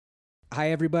Hi,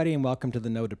 everybody, and welcome to the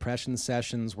No Depression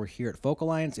Sessions. We're here at Folk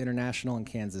Alliance International in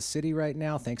Kansas City right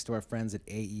now, thanks to our friends at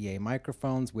AEA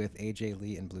Microphones with AJ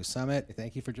Lee and Blue Summit.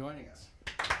 Thank you for joining us.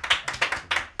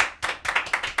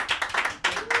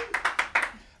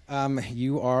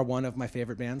 You are one of my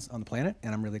favorite bands on the planet,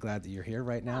 and I'm really glad that you're here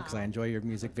right now because I enjoy your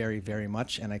music very, very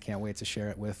much, and I can't wait to share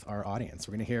it with our audience.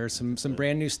 We're going to hear some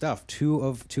brand new stuff. Two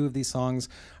of these songs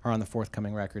are on the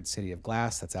forthcoming record, City of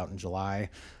Glass. That's out in July.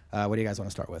 What do you guys want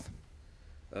to start with?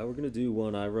 We're going to do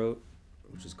one I wrote,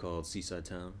 which is called Seaside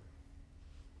Town.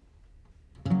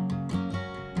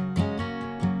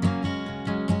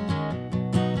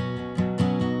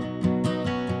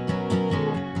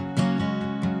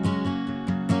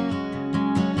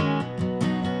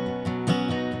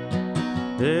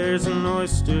 There's an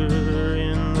oyster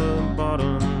in the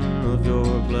bottom of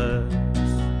your glass.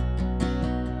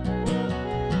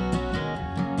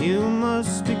 You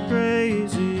must be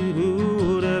crazy,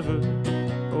 who would ever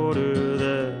order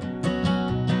that?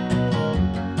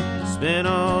 Spent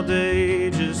all day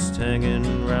just hanging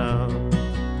around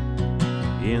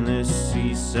in this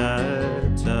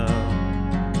seaside town.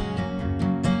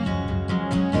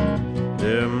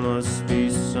 There must be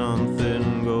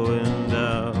something going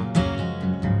down.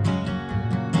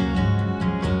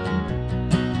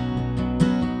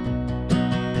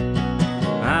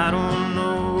 I don't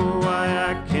know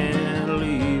why I can't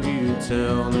leave you.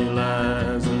 Tell me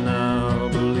lies and I'll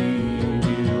believe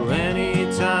you.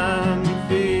 Anytime you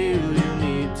feel you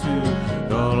need to,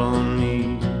 call on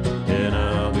me and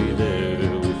I'll be there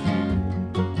with you.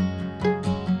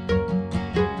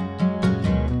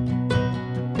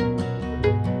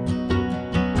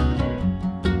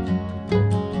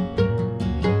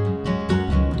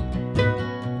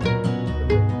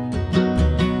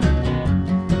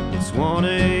 It's 1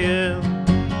 a.m.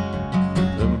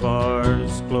 The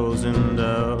bar's closing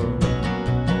down.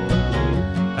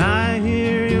 I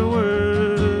hear your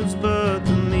words, but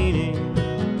the meaning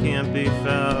can't be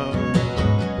found.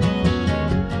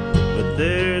 But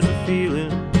there's a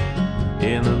feeling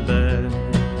in the back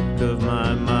of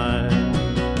my mind.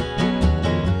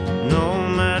 No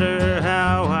matter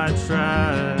how I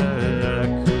try, I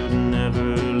could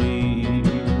never leave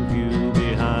you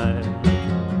behind.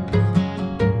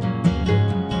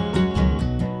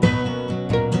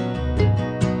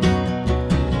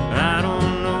 I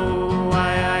don't know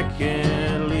why I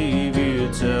can't leave you.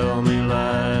 Tell me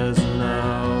lies and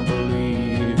I'll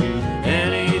believe you.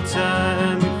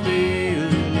 Anytime you feel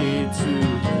you need to,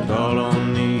 call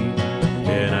on me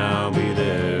and I'll be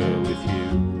there with you.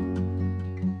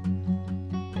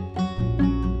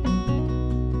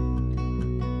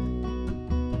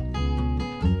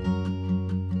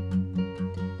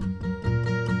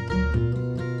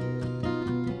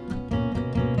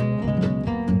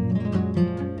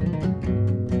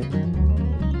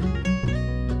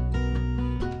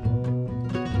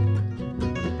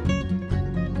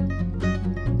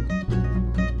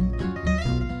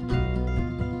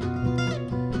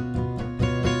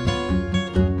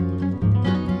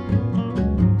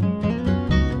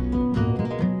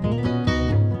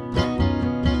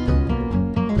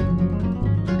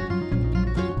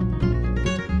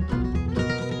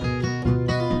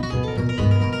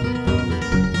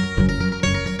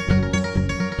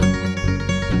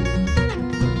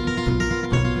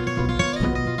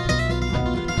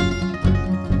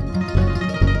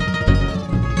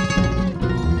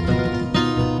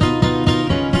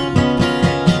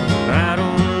 I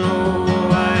don't know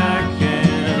why I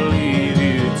can't leave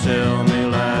you. Tell me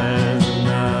lies and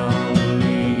I'll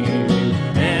believe you.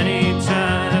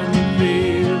 Anytime you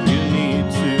feel you need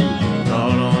to,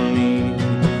 call on me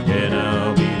and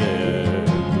I'll be there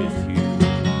with you.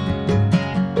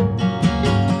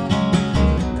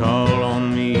 Call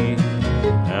on me,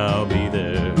 I'll be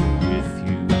there with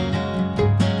you.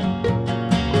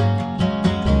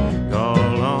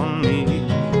 Call on me,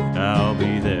 I'll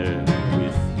be there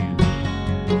with you.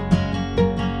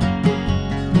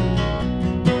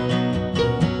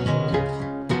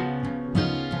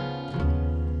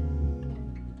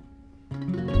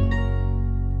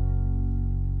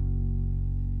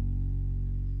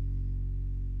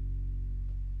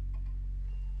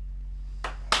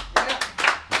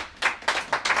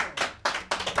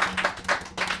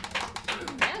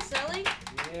 Yeah, Sully.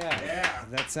 Yeah,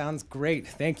 that sounds great.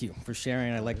 Thank you for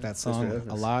sharing. I like that song having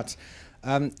a us. lot.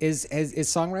 Is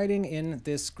songwriting in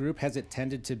this group, has it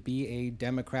tended to be a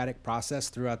democratic process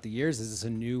throughout the years? Is this a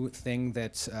new thing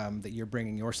that that you're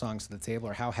bringing your songs to the table,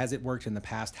 or how has it worked in the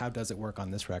past? How does it work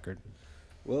on this record?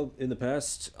 Well, in the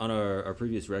past, on our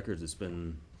previous records, it's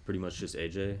been pretty much just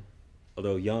AJ.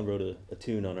 Although Jan wrote a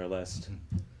tune on our last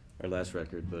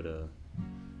record, but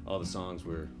all the songs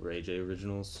were AJ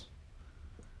originals.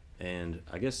 And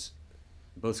I guess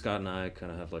both Scott and I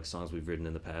kind of have like songs we've written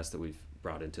in the past that we've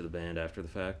brought into the band after the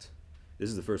fact. This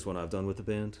is the first one I've done with the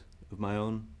band of my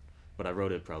own, but I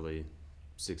wrote it probably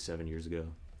 6-7 years ago.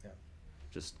 Yeah.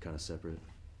 Just kind of separate.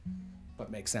 But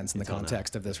makes sense in the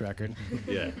context of this record.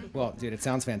 Yeah. Well, dude, it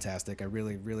sounds fantastic. I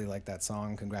really, really like that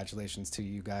song. Congratulations to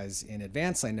you guys in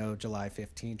advance. I know July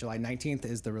 19th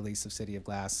is the release of City of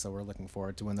Glass, so we're looking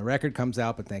forward to when the record comes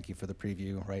out, but thank you for the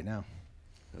preview right now.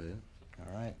 Oh, yeah.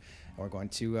 All right. We're going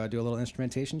to do a little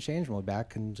instrumentation change. We'll be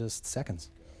back in just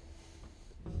seconds.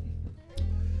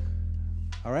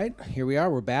 All right, here we are.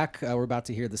 We're back. We're about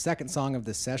to hear the second song of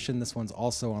this session. This one's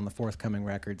also on the forthcoming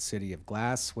record, City of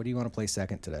Glass. What do you want to play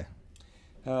second today?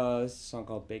 This is a song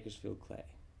called Bakersfield Clay.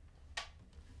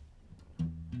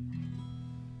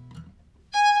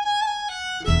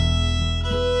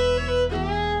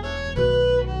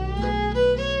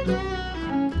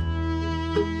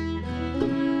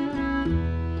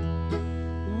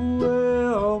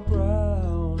 Well,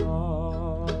 brown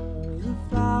are the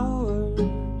flowers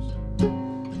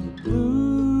that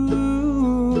bloom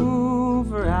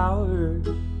for hours,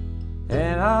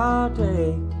 and I'll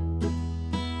take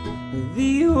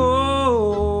the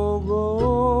old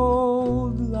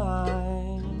gold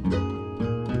line.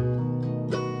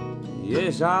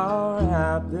 Yes, I'll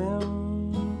wrap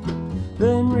them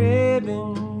in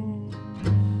ribbon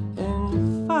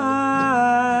and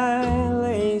fine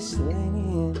lace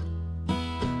linen.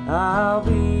 I'll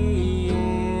be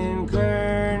in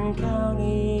Kern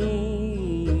County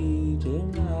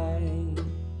tonight.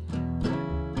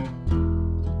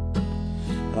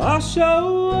 I'll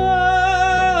show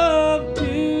up to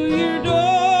your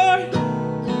door,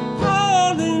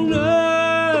 holding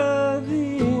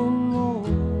nothing more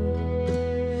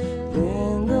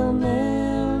than the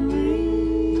memories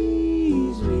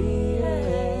we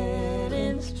had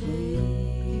in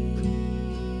streets.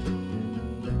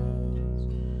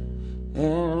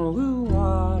 And we'll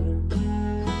water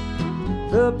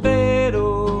the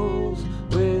petals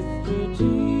with the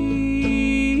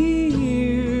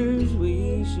tears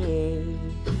we shed,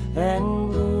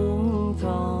 and bloom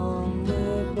from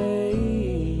the Bakersfield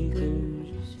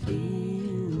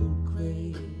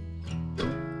Clay.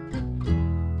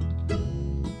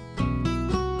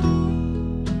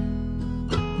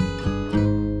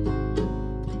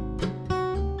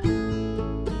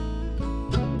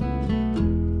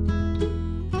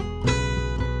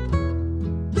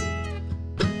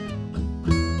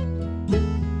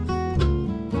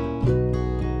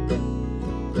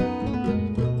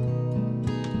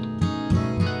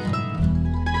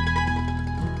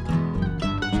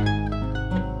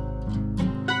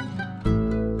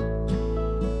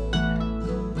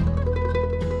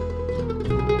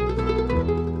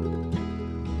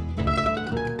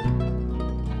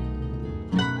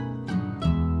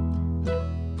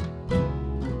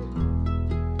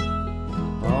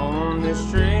 On this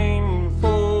train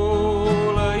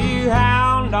full of you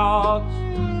hound dogs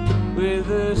with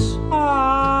a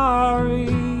sorry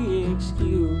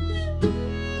excuse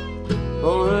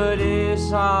for a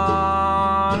dishonest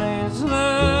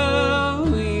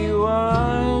love we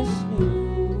once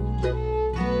knew.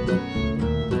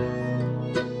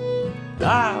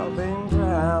 I've been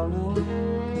drowning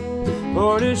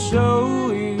for to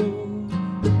show you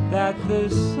that the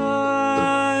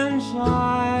sunshine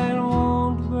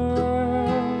won't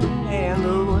burn, and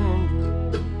the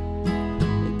winter,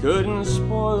 it couldn't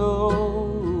spoil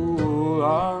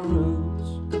our roots.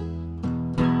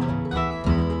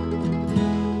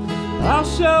 I'll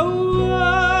show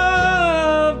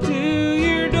up to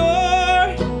your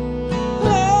door,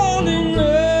 holding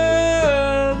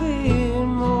nothing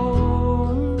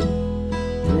more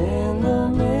than the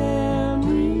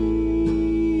memories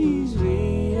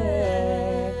we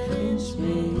had in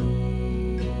space.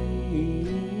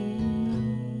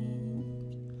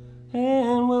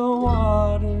 And we'll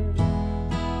water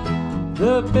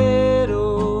the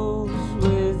petals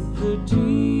with the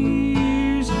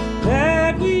tears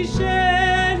that we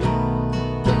shed,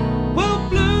 will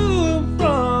bloom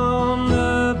from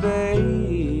the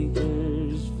Bakersfield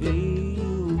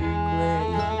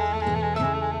Clay.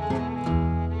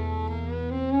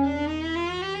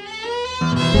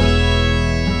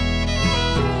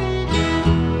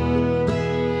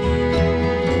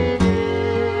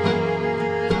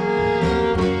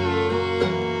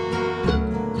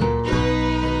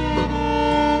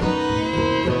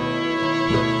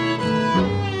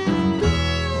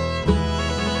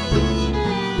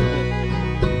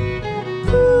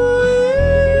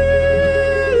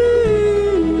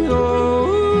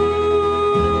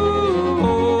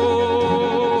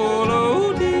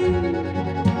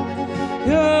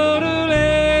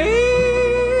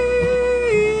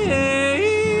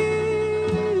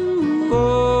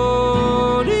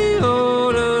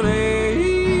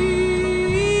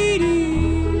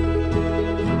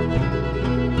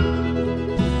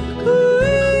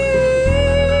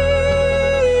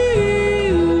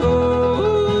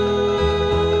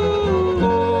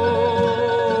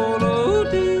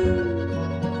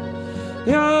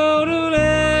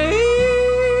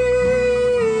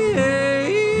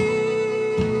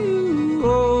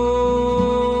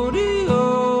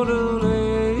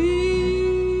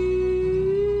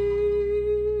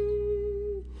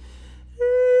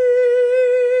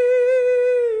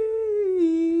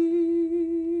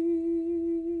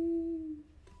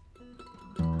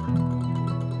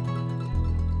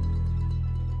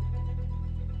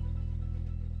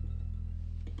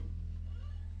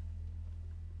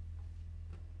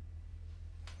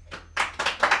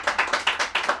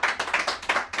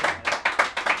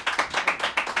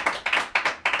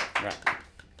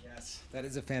 That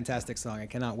is a fantastic song. I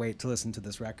cannot wait to listen to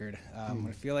this record. I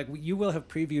feel like you will have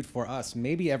previewed for us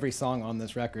maybe every song on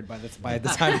this record by the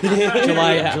time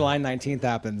July 19th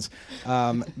happens.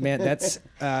 Man, that's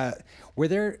were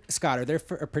there, Scott, are there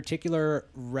particular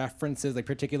references, like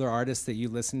particular artists that you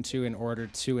listen to in order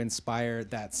to inspire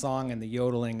that song and the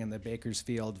yodeling and the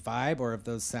Bakersfield vibe, or have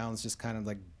those sounds just kind of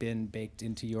like been baked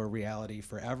into your reality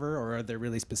forever, or are there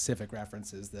really specific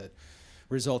references that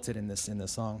resulted in this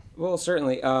song? Well,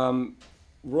 certainly.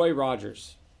 Roy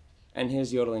Rogers and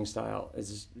his yodeling style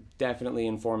is definitely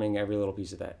informing every little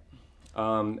piece of that.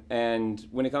 And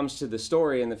when it comes to the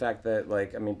story and the fact that,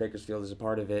 like, I mean, Bakersfield is a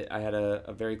part of it, I had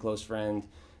a very close friend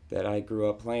that I grew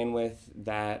up playing with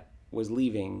that was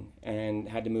leaving and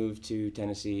had to move to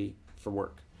Tennessee for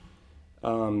work.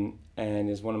 And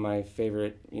is one of my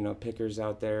favorite, pickers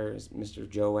out there is Mr.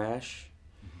 Joe Ash.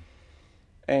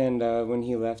 And when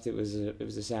he left, it was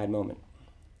a sad moment.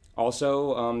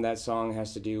 Also, that song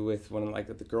has to do with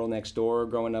the girl next door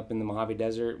growing up in the Mojave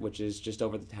Desert, which is just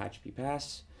over the Tehachapi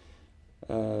Pass,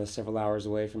 several hours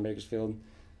away from Bakersfield.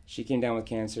 She came down with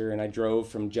cancer, and I drove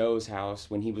from Joe's house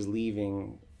when he was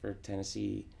leaving for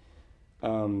Tennessee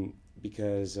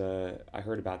because I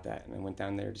heard about that, and I went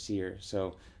down there to see her.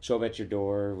 So, show up at your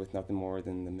door with nothing more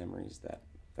than the memories.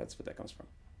 That's what that comes from.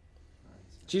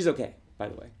 She's okay, by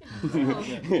the way.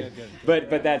 Good. But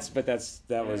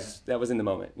that was in the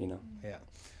moment, Yeah.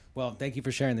 Well, thank you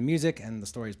for sharing the music and the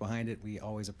stories behind it. We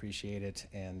always appreciate it.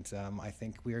 And I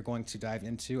think we are going to dive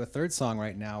into a third song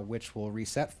right now, which we'll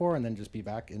reset for and then just be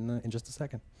back in just a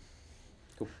second.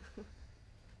 Cool.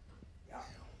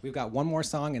 We've got one more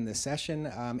song in this session.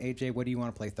 AJ, what do you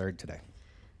want to play third today?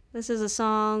 This is a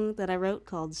song that I wrote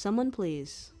called Someone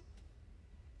Please.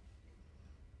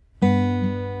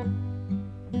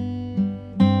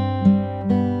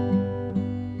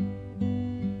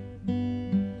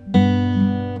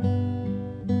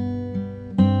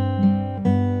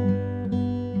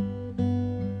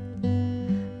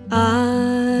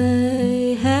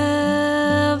 I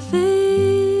have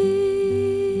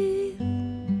faith.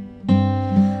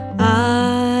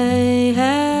 I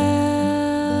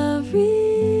have reason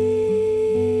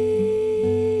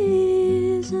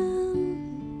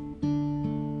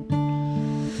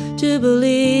to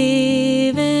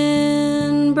believe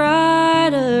in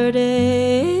brighter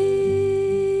days.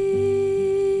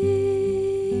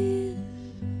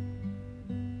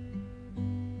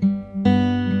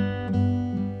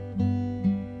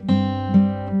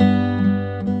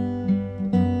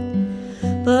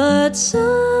 But sometimes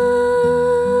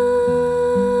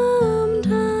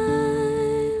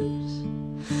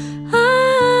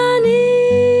I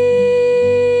need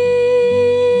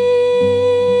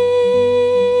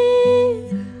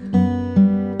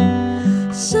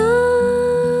someone,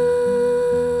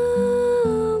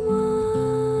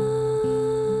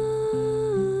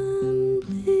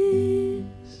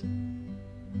 please.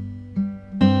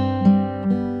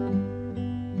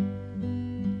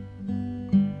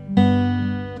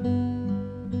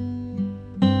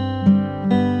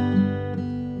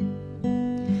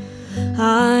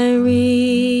 I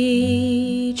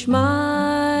reach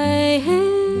my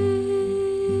hand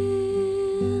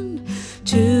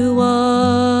to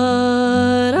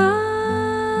what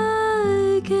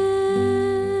I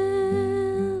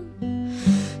can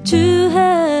to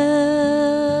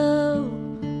help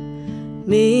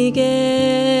me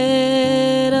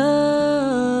get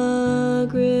a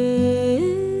grip.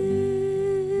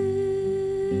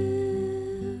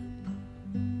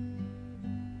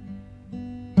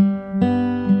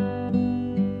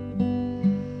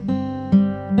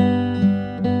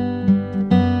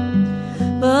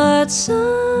 But sometimes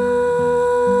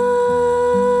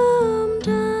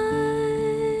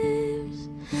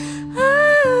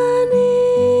I need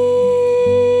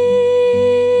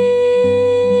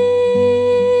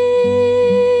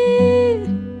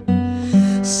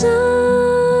someone,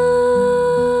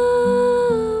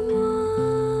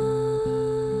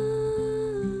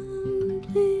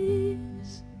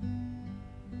 please.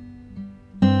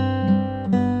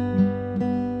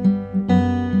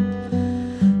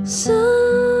 Someone,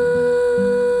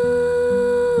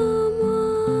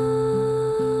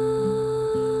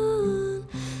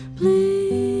 please.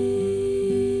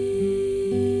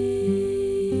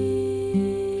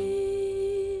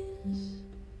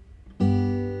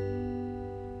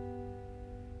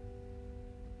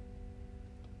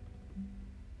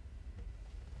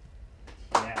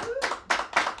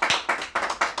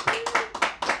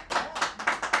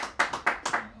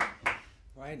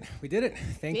 All right, we did it.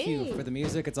 Thank you for the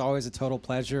music. It's always a total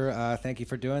pleasure. Thank you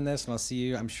for doing this, and I'll see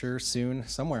you, I'm sure, soon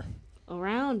somewhere.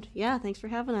 Around. Yeah, thanks for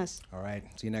having us. All right,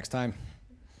 see you next time.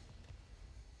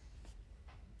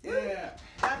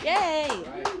 Yay!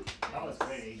 That was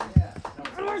great.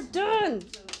 And we're done.